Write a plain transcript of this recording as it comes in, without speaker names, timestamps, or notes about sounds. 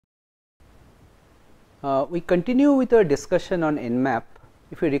We continue with our discussion on NMAP.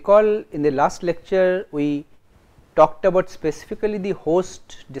 If you recall, in the last lecture we talked about specifically the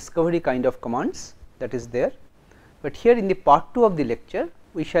host discovery kind of commands that is there, but here in the part 2 of the lecture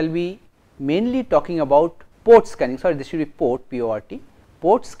we shall be mainly talking about port scanning. Sorry, this should be port, P-O-R-T,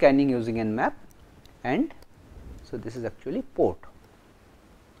 port scanning using NMAP, and so this is actually port.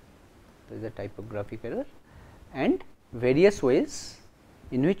 There is a typographic error, and various ways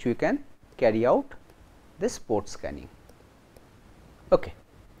in which we can carry out this port scanning. Okay.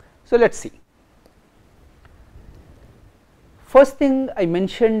 So, let us see. First thing I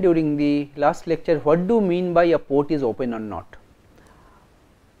mentioned during the last lecture, what do you mean by a port is open or not?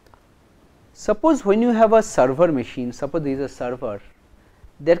 Suppose when you have a server machine, suppose there is a server,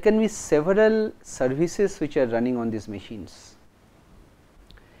 there can be several services which are running on these machines,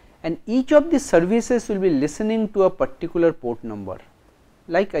 and each of the services will be listening to a particular port number.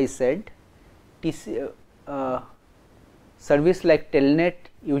 Like I said, service like Telnet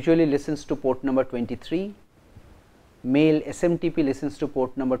usually listens to port number 23, mail SMTP listens to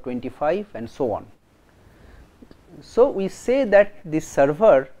port number 25, and so on. So, we say that the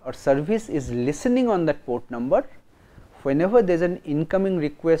server or service is listening on that port number. Whenever there is an incoming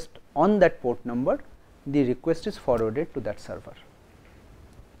request on that port number, the request is forwarded to that server.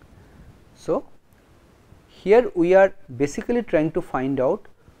 So, here we are basically trying to find out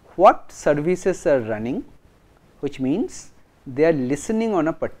what services are running, which means they are listening on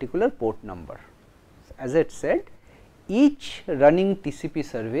a particular port number. As I said, each running TCP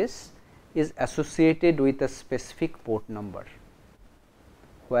service is associated with a specific port number,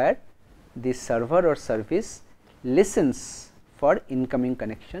 where the server or service listens for incoming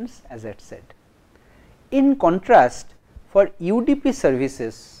connections, as I said. In contrast, for UDP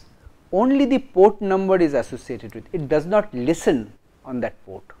services, only the port number is associated with it, does not listen on that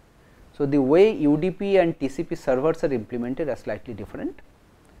port. So, the way UDP and TCP servers are implemented are slightly different.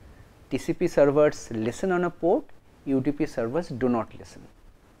 TCP servers listen on a port, UDP servers do not listen.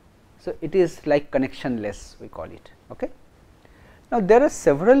 So, it is like connectionless, we call it. Okay. Now, there are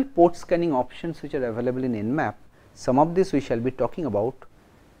several port scanning options which are available in NMAP. Some of this we shall be talking about: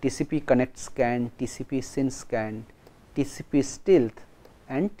 TCP connect scan, TCP SYN scan, TCP stealth,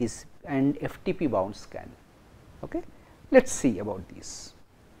 and FTP bound scan. Okay. Let us see about these.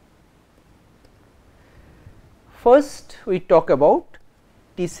 First, we talk about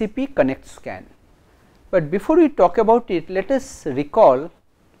TCP connect scan, but before we talk about it, let us recall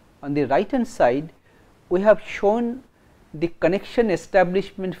on the right hand side we have shown the connection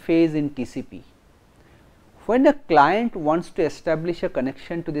establishment phase in TCP. When a client wants to establish a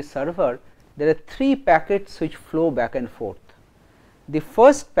connection to the server, there are 3 packets which flow back and forth. The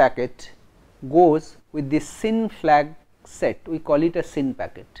first packet goes with the SYN flag set, we call it a SYN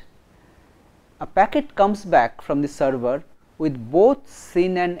packet. A packet comes back from the server with both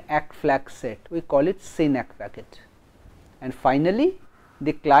SYN and ACK flag set, we call it SYN ACK packet, and finally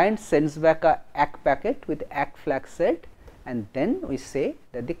the client sends back a ACK packet with ACK flag set, and then we say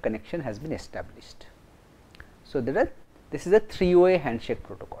that the connection has been established. So, this is a 3-way handshake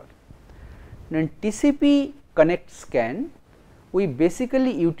protocol. Now, in TCP connect scan, we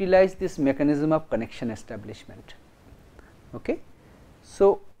basically utilize this mechanism of connection establishment. Okay.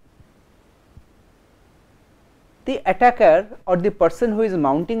 So, the attacker or the person who is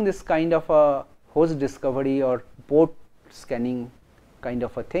mounting this kind of a host discovery or port scanning kind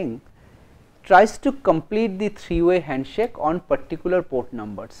of a thing tries to complete the 3-way handshake on particular port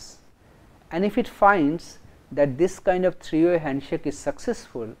numbers, and if it finds that this kind of 3-way handshake is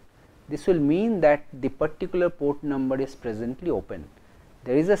successful, this will mean that the particular port number is presently open.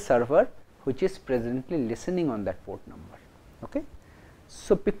 There is a server which is presently listening on that port number. Okay.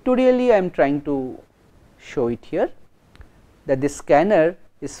 So, pictorially I am trying to show it here that the scanner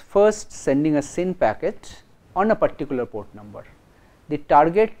is first sending a SYN packet on a particular port number. The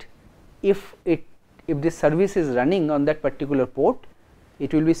target, if the service is running on that particular port,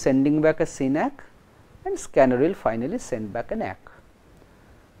 it will be sending back a SYN ACK, and scanner will finally send back an ACK.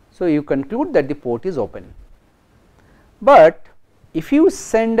 So, you conclude that the port is open. But if you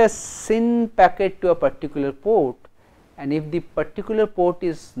send a SYN packet to a particular port, and if the particular port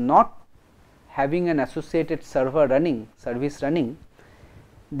is not having an associated server running, service running,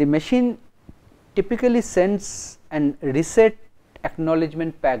 the machine typically sends an reset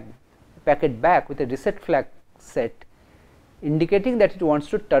acknowledgement packet back with a reset flag set, indicating that it wants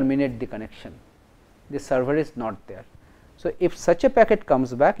to terminate the connection. The server is not there. So, if such a packet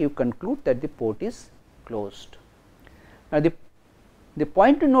comes back, you conclude that the port is closed. Now, the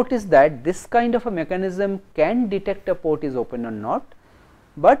point to note is that this kind of a mechanism can detect a port is open or not,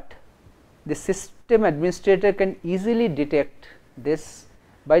 but the system system administrator can easily detect this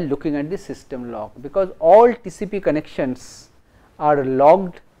by looking at the system log, because all TCP connections are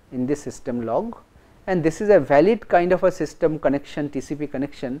logged in the system log, and this is a valid kind of a system connection, TCP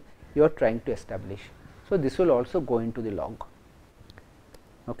connection you are trying to establish. So, this will also go into the log.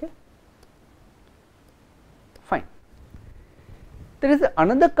 Okay. Fine. There is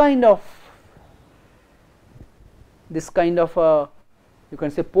another kind of this kind of a, you can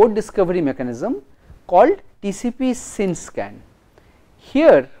say, port discovery mechanism called TCP SYN scan.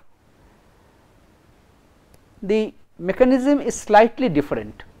 Here the mechanism is slightly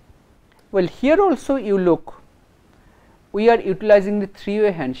different. Well, here also you look, we are utilizing the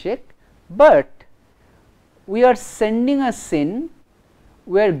three-way handshake, but we are sending a SYN,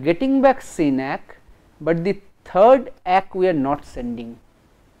 we are getting back SYN ACK, but the third ACK we are not sending.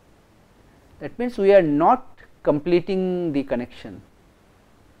 That means we are not completing the connection.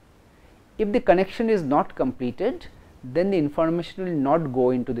 If the connection is not completed, then the information will not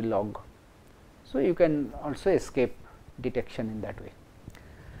go into the log. So, you can also escape detection in that way.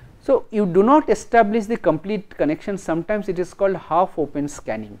 So, you do not establish the complete connection, sometimes it is called half open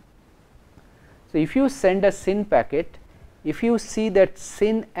scanning. So, if you send a SYN packet, if you see that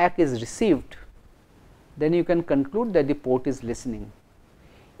SYN ACK is received, then you can conclude that the port is listening.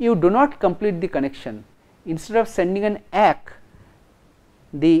 You do not complete the connection, instead of sending an ACK,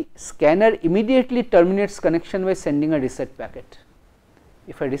 the scanner immediately terminates connection by sending a reset packet.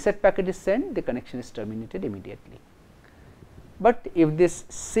 If a reset packet is sent, the connection is terminated immediately. But if this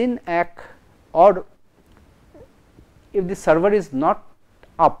SYN ACK, or if the server is not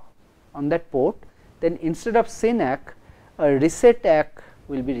up on that port, then instead of SYN ACK, a reset ACK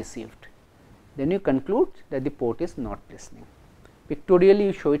will be received. Then you conclude that the port is not listening. Pictorially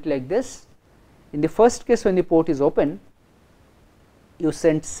you show it like this. In the first case, when the port is open, you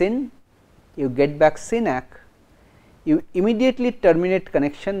send SYN, you get back SYN ACK, you immediately terminate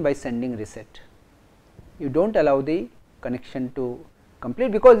connection by sending reset. You do not allow the connection to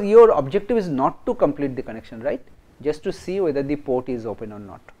complete, because your objective is not to complete the connection, right, just to see whether the port is open or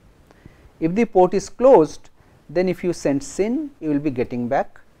not. If the port is closed, then if you send SYN, you will be getting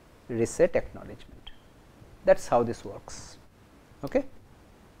back reset acknowledgement. That is how this works. Okay.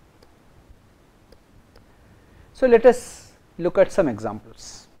 So, let us look at some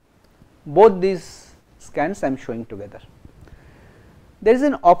examples. Both these scans I am showing together. There is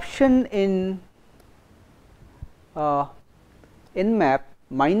an option in NMAP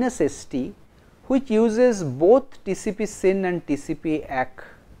 -ST which uses both TCP SYN and TCP ACK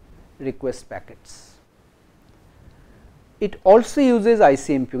request packets. It also uses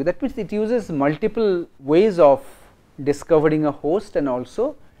ICMP, that means it uses multiple ways of discovering a host and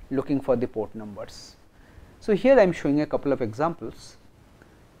also looking for the port numbers. So, here I am showing a couple of examples.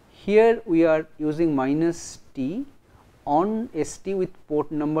 Here we are using -T on ST with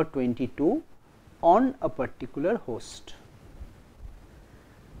port number 22 on a particular host.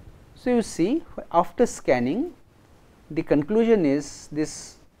 So, you see, after scanning, the conclusion is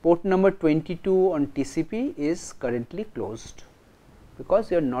this port number 22 on TCP is currently closed, because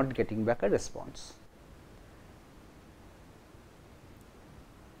you are not getting back a response.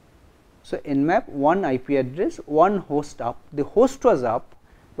 So, NMAP one IP address, one host up, the host was up,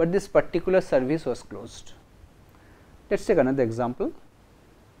 but this particular service was closed. Let us take another example.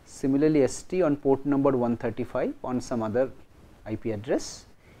 Similarly, ST on port number 135 on some other IP address.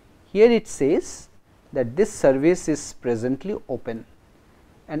 Here it says that this service is presently open,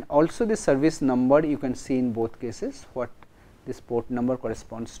 and also the service number you can see in both cases what this port number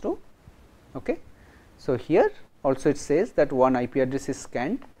corresponds to. Okay. So, here also it says that one IP address is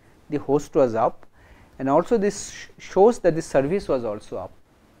scanned, the host was up, and also this shows that the service was also up,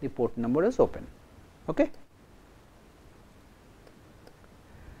 the port number is open. Okay.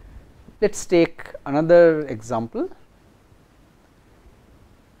 Let us take another example.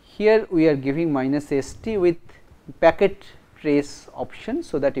 Here we are giving -ST with packet trace option,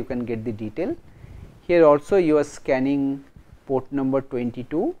 so that you can get the detail. Here also you are scanning port number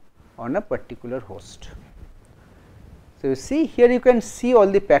 22 on a particular host. So, you see here you can see all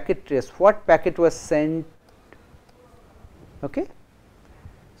the packet trace, what packet was sent. Okay.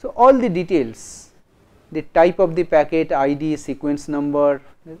 So, all the details, the type of the packet, ID, sequence number,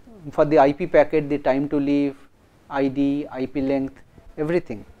 for the IP packet the time to leave, ID, IP length,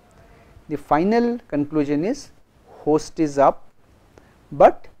 everything. The final conclusion is host is up,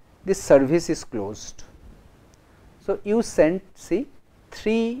 but this service is closed. So, you sent, see,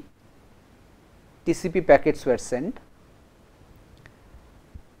 3 TCP packets were sent,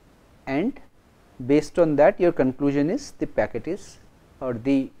 and based on that your conclusion is the packet is, or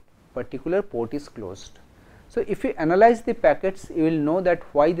the particular port is closed. So, if you analyze the packets, you will know that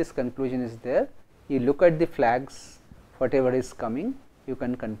why this conclusion is there. You look at the flags, whatever is coming, you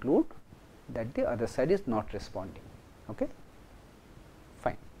can conclude that the other side is not responding. Okay?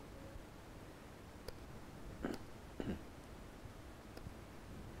 Fine.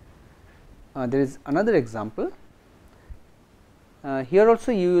 There is another example. Here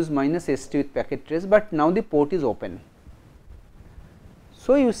also you use -ST with packet trace, but now the port is open.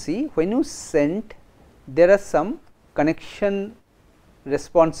 So, you see when you send, there are some connection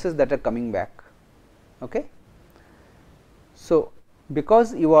responses that are coming back. Okay. So,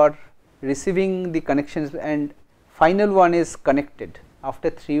 because you are receiving the connections and final one is connected after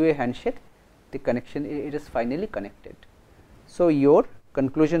three-way handshake, the connection it is finally connected. So, your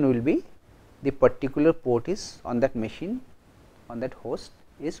conclusion will be the particular port is on that machine, on that host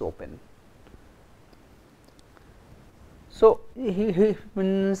is open. So,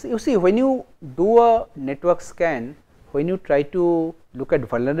 you see when you do a network scan, when you try to look at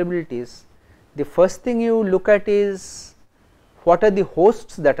vulnerabilities, the first thing you look at is what are the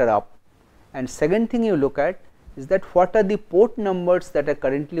hosts that are up, and second thing you look at is that what are the port numbers that are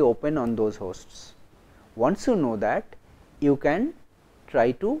currently open on those hosts. Once you know that, you can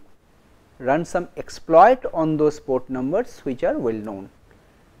try to run some exploit on those port numbers which are well known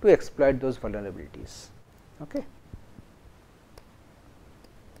to exploit those vulnerabilities. Okay.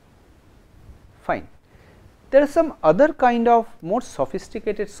 Fine. There are some other kind of more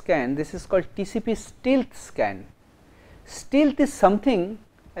sophisticated scan. This is called TCP stealth scan. Stealth is something,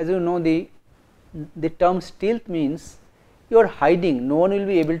 as you know, the term stealth means you are hiding, no one will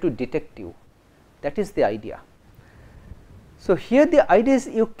be able to detect you. That is the idea. So, here the idea is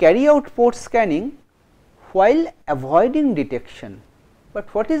you carry out port scanning while avoiding detection,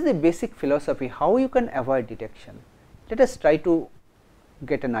 but what is the basic philosophy, how you can avoid detection? Let us try to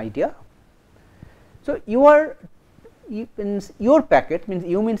get an idea. So, your packet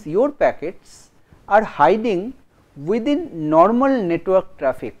means your packets are hiding within normal network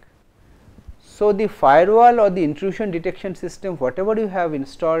traffic. So, the firewall or the intrusion detection system, whatever you have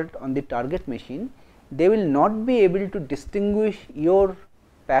installed on the target machine, they will not be able to distinguish your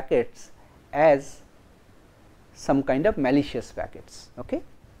packets as some kind of malicious packets. Okay?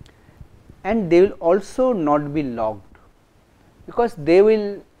 And they will also not be logged, because they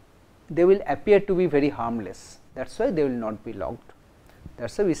will appear to be very harmless. That is why they will not be logged.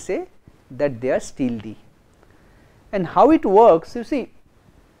 That is why we say that they are stealthy. And how it works, you see,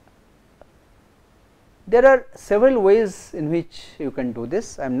 there are several ways in which you can do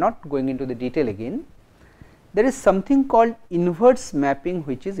this. I am not going into the detail again. There is something called inverse mapping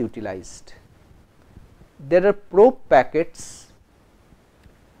which is utilized. There are probe packets,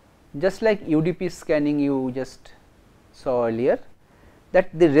 just like UDP scanning you just saw earlier, that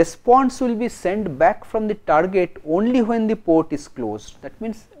the response will be sent back from the target only when the port is closed. That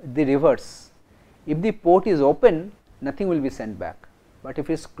means the reverse. If the port is open, nothing will be sent back, but if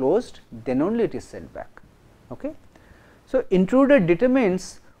it is closed, then only it is sent back. Okay? So, intruder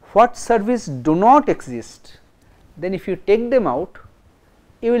determines what service do not exist. Then if you take them out,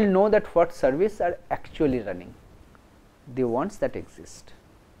 you will know that what service are actually running, the ones that exist.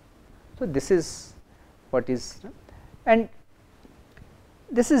 So, this is what is, and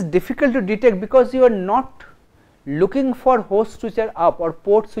this is difficult to detect because you are not looking for hosts which are up or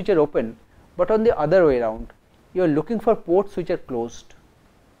ports which are open, but on the other way around, you are looking for ports which are closed.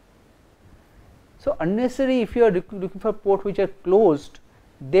 So, unnecessary, if you are looking for ports which are closed,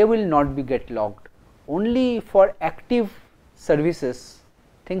 they will not be get logged. Only for active services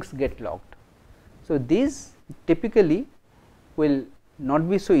things get logged. So, these typically will not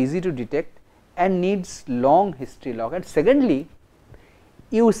be so easy to detect and needs long history log. And secondly,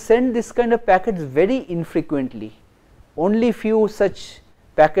 you send this kind of packets very infrequently, only few such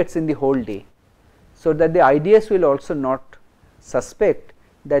packets in the whole day, so that the IDS will also not suspect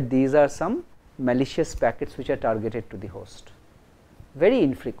that these are some malicious packets which are targeted to the host, very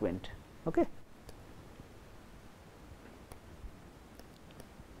infrequent. Okay.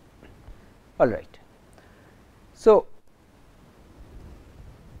 All right. So,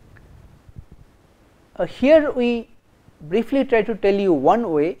 here we briefly try to tell you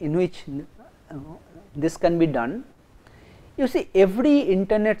one way in which this can be done. You see, every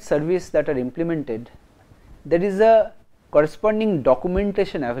internet service that are implemented, there is a corresponding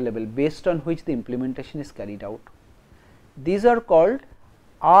documentation available based on which the implementation is carried out. These are called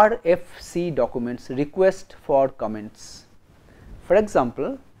RFC documents, request for comments. For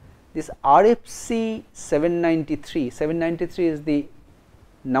example, this RFC 793 is the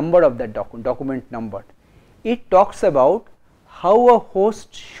number of that document number. It talks about how a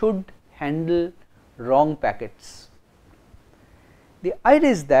host should handle wrong packets. The idea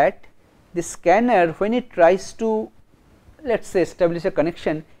is that the scanner, when it tries to, let us say, establish a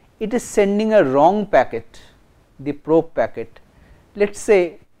connection, it is sending a wrong packet, the probe packet. Let us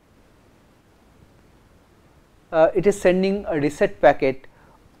say it is sending a reset packet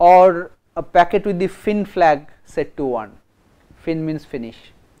or a packet with the fin flag set to 1, fin means finish.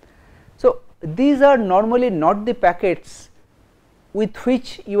 So, these are normally not the packets with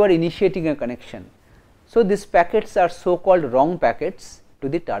which you are initiating a connection. So, these packets are so called wrong packets to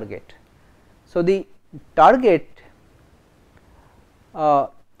the target. So, the target,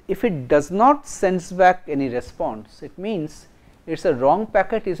 if it does not sends back any response, it means it is a wrong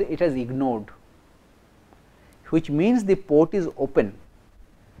packet, it has ignored, which means the port is open.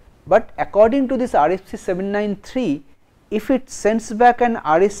 But according to this RFC 793, if it sends back an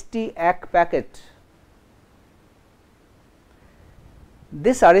RST ACK packet,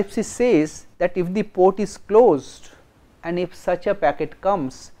 this RFC says that if the port is closed and if such a packet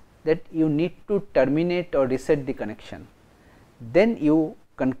comes, that you need to terminate or reset the connection, then you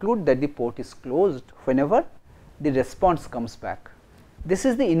conclude that the port is closed whenever the response comes back. This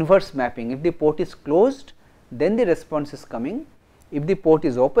is the inverse mapping. If the port is closed, then the response is coming. If the port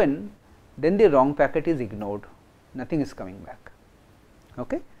is open, then the wrong packet is ignored, nothing is coming back.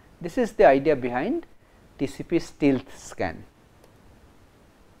 Okay. This is the idea behind TCP stealth scan.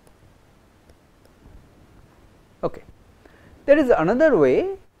 Okay. There is another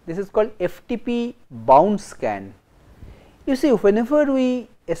way, this is called FTP bound scan. You see, whenever we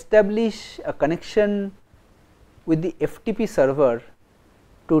establish a connection with the FTP server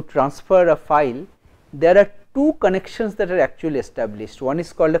to transfer a file, there are two connections that are actually established. One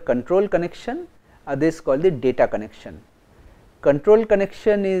is called a control connection, other is called the data connection. Control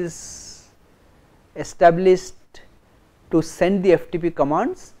connection is established to send the FTP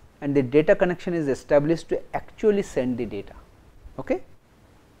commands, and the data connection is established to actually send the data. Okay.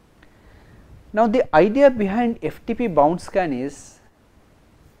 Now, the idea behind FTP bound scan is,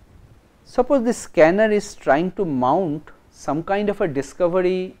 suppose the scanner is trying to mount some kind of a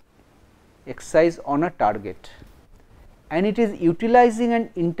discovery exercise on a target, and it is utilizing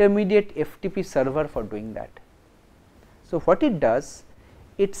an intermediate FTP server for doing that. So, what it does,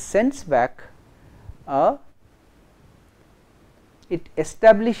 it sends back it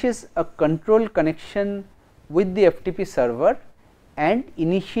establishes a control connection with the FTP server and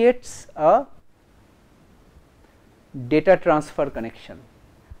initiates a data transfer connection.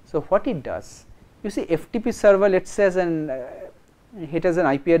 So, what it does, you see, FTP server, let us say it has an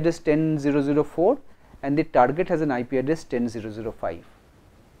IP address 10.0.0.4 and the target has an IP address 10.0.0.5.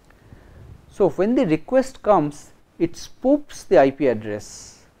 So, when the request comes, it spoofs the IP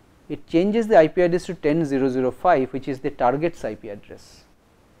address, it changes the IP address to 10.0.0.5, which is the target's IP address.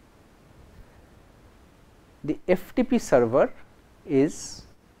 The FTP server is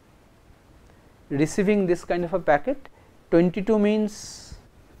receiving this kind of a packet. 22 means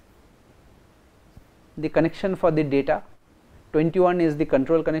the connection for the data, 21 is the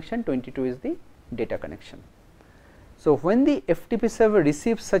control connection, 22 is the data connection. So, when the FTP server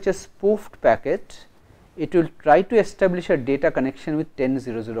receives such a spoofed packet, it will try to establish a data connection with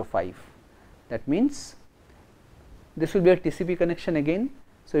 10.0.0.5. That means, this will be a TCP connection again.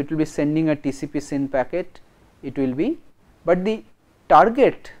 So, it will be sending a TCP SYN packet, it will be, but the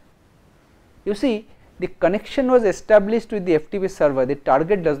target, you see, the connection was established with the FTP server, the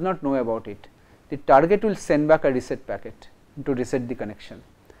target does not know about it. The target will send back a reset packet to reset the connection.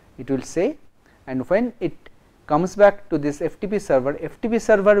 It will say, and when it comes back to this FTP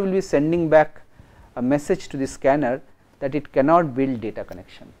server will be sending back a message to the scanner that it cannot build data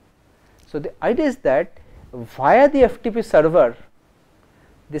connection. So, the idea is that via the FTP server,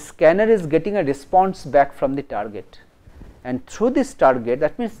 the scanner is getting a response back from the target, and through this target,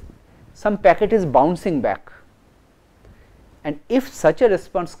 that means some packet is bouncing back, and if such a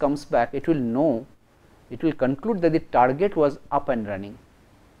response comes back, it will know, it will conclude that the target was up and running.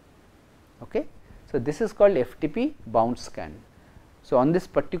 Okay. So, this is called FTP bound scan. So, on this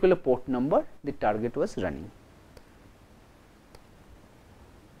particular port number, the target was running.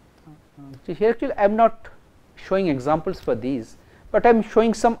 So, here actually I am not showing examples for these, but I am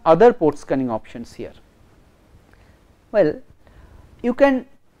showing some other port scanning options here. Well, you can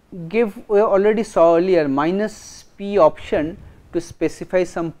give, we already saw earlier, -p option to specify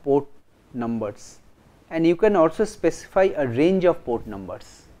some port numbers, and you can also specify a range of port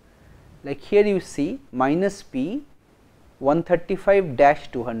numbers. Like here you see -p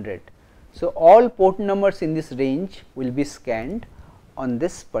 135-200. So, all port numbers in this range will be scanned on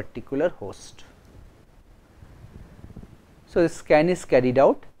this particular host. So, the scan is carried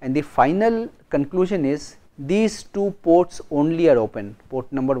out and the final conclusion is these two ports only are open, port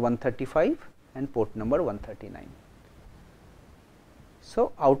number 135 and port number 139.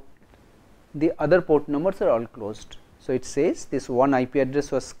 So, out the other port numbers are all closed. So, it says this one IP address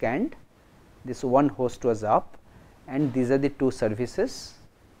was scanned, this one host was up, and these are the two services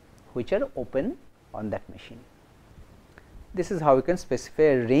which are open on that machine. This is how we can specify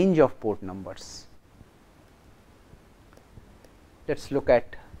a range of port numbers. Let us look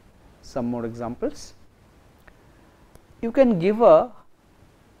at some more examples. You can give a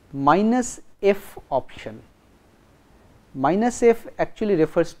 -F option. -F actually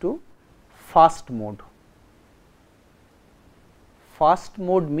refers to fast mode. Fast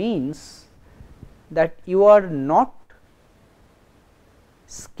mode means that you are not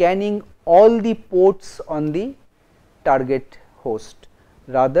scanning all the ports on the target host,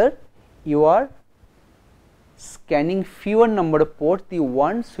 rather you are scanning fewer number of ports, the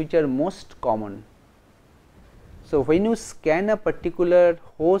ones which are most common. So, when you scan a particular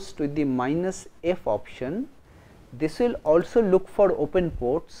host with the -F option, this will also look for open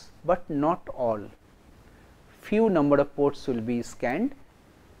ports, but not all. Few number of ports will be scanned,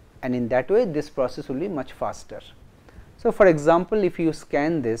 and in that way this process will be much faster. So, for example, if you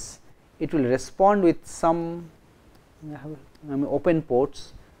scan this, it will respond with some open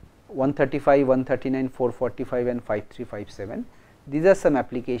ports 135, 139, 445 and 5357. These are some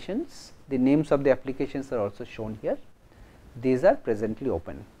applications, the names of the applications are also shown here. These are presently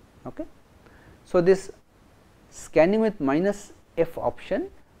open. Okay. So, this scanning with -F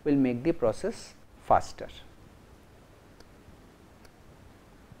option will make the process faster.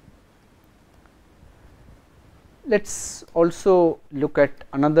 Let us also look at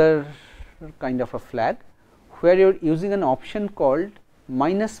another kind of a flag, where you are using an option called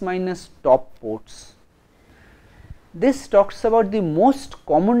 --top ports. This talks about the most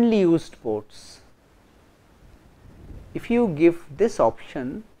commonly used ports. If you give this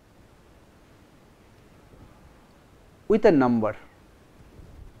option with a number,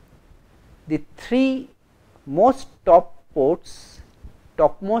 the three most topmost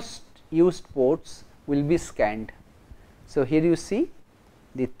used ports will be scanned. So, here you see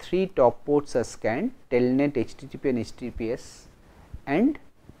the three top ports are scanned, Telnet, HTTP and HTTPS, and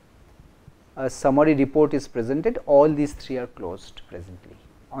a summary report is presented. All these three are closed presently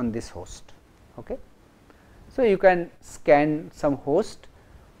on this host. Okay. So, you can scan some host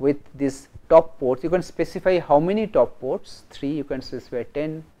with this top ports, you can specify how many top ports, 3, you can specify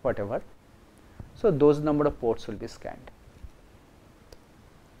 10, whatever. So, those number of ports will be scanned.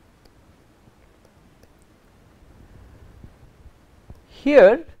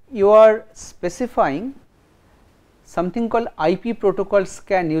 Here you are specifying something called IP protocol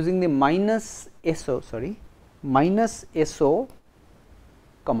scan using the -SO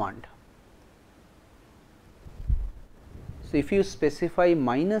command. So, if you specify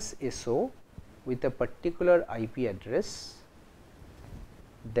 -SO with a particular IP address,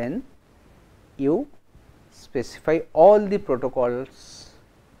 then you specify all the protocols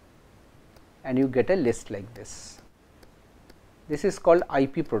and you get a list like this. This is called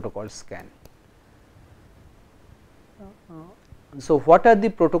IP protocol scan. So, what are the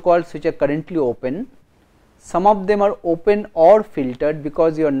protocols which are currently open? Some of them are open or filtered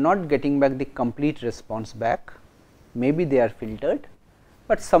because you are not getting back the complete response back, maybe they are filtered,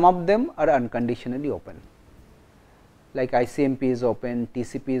 but some of them are unconditionally open, like ICMP is open,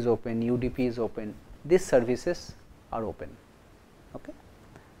 TCP is open, UDP is open, these services are open. Okay.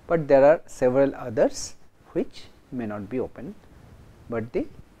 But there are several others which may not be open, but the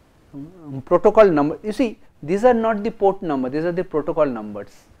protocol number, you see, these are not the port number, these are the protocol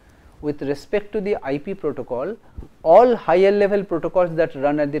numbers. With respect to the IP protocol, all higher level protocols that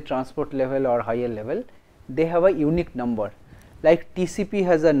run at the transport level or higher level, they have a unique number, like TCP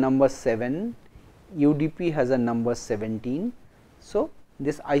has a number 7, UDP has a number 17. So,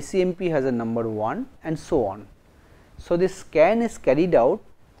 this ICMP has a number 1 and so on. So, this scan is carried out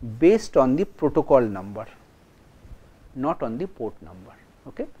based on the protocol number, not on the port number.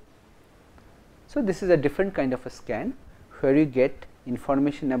 Okay. So, this is a different kind of a scan where you get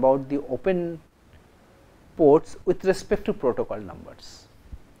information about the open ports with respect to protocol numbers.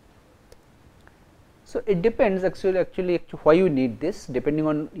 So, it depends actually why you need this. Depending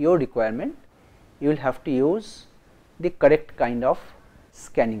on your requirement, you will have to use the correct kind of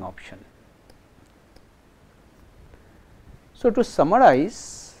scanning option. So, to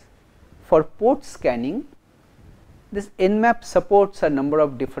summarize, for port scanning, this NMAP supports a number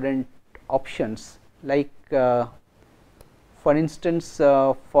of different options, like for instance,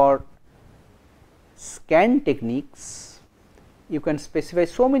 for scan techniques, you can specify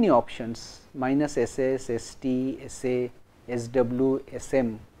so many options minus SS, ST, SA, SW,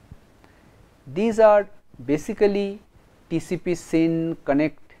 SM. These are basically TCP, SYN,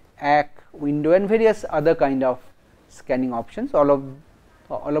 connect, ACK, window and various other kind of scanning options. All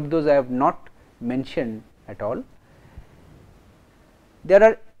of those I have not mentioned at all. There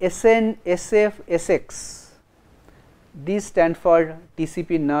are SN, SF, SX. These stand for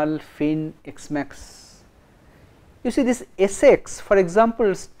TCP null, FIN, XMAX. You see this SX, for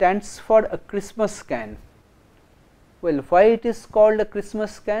example, stands for a Christmas scan. Well, why it is called a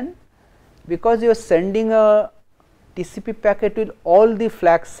Christmas scan? Because you are sending a TCP packet with all the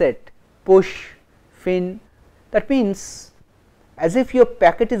flags set, push, FIN. That means as if your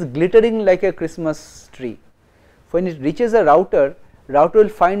packet is glittering like a Christmas tree. When it reaches a router, router will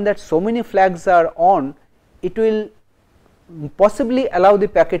find that so many flags are on, it will possibly allow the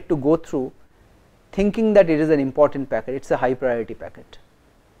packet to go through, thinking that it is an important packet, it is a high priority packet.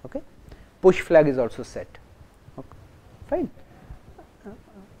 Okay. Push flag is also set. Okay. Fine.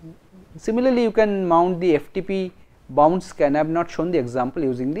 Similarly, you can mount the FTP bound scan. I have not shown the example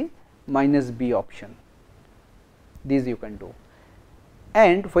using the -B option. These you can do.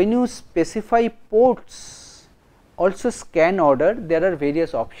 And when you specify ports, also scan order, there are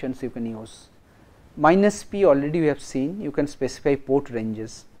various options you can use. -P already we have seen, you can specify port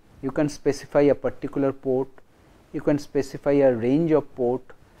ranges, you can specify a particular port, you can specify a range of port,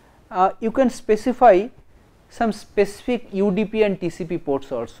 you can specify some specific UDP and TCP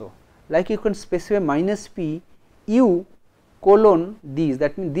ports also, like you can specify -P U colon these,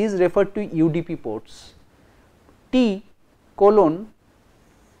 that means these refer to UDP ports, T colon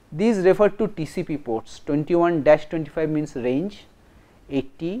these refer to TCP ports, 21-25 means range,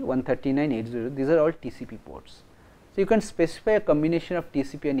 80, 139, 80, these are all TCP ports. So, you can specify a combination of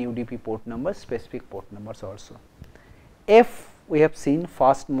TCP and UDP port numbers, specific port numbers also. F we have seen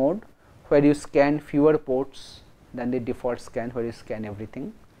fast mode, where you scan fewer ports than the default scan, where you scan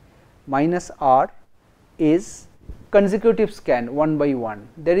everything. -R is consecutive scan, one by one.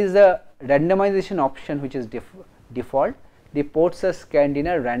 There is a randomization option which is default, the ports are scanned in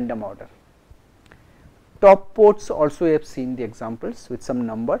a random order. Top ports also we have seen the examples with some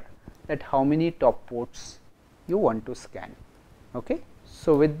number, that how many top ports you want to scan. Okay.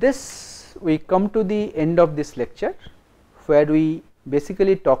 So, with this we come to the end of this lecture, where we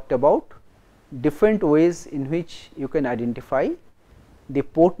basically talked about different ways in which you can identify the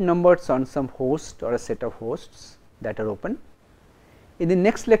port numbers on some host or a set of hosts that are open. In the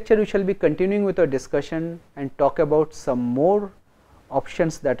next lecture, we shall be continuing with our discussion and talk about some more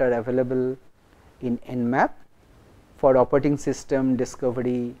options that are available in NMAP for operating system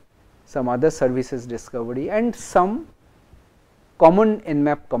discovery, some other services discovery and some common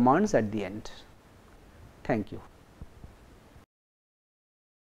NMAP commands at the end. Thank you.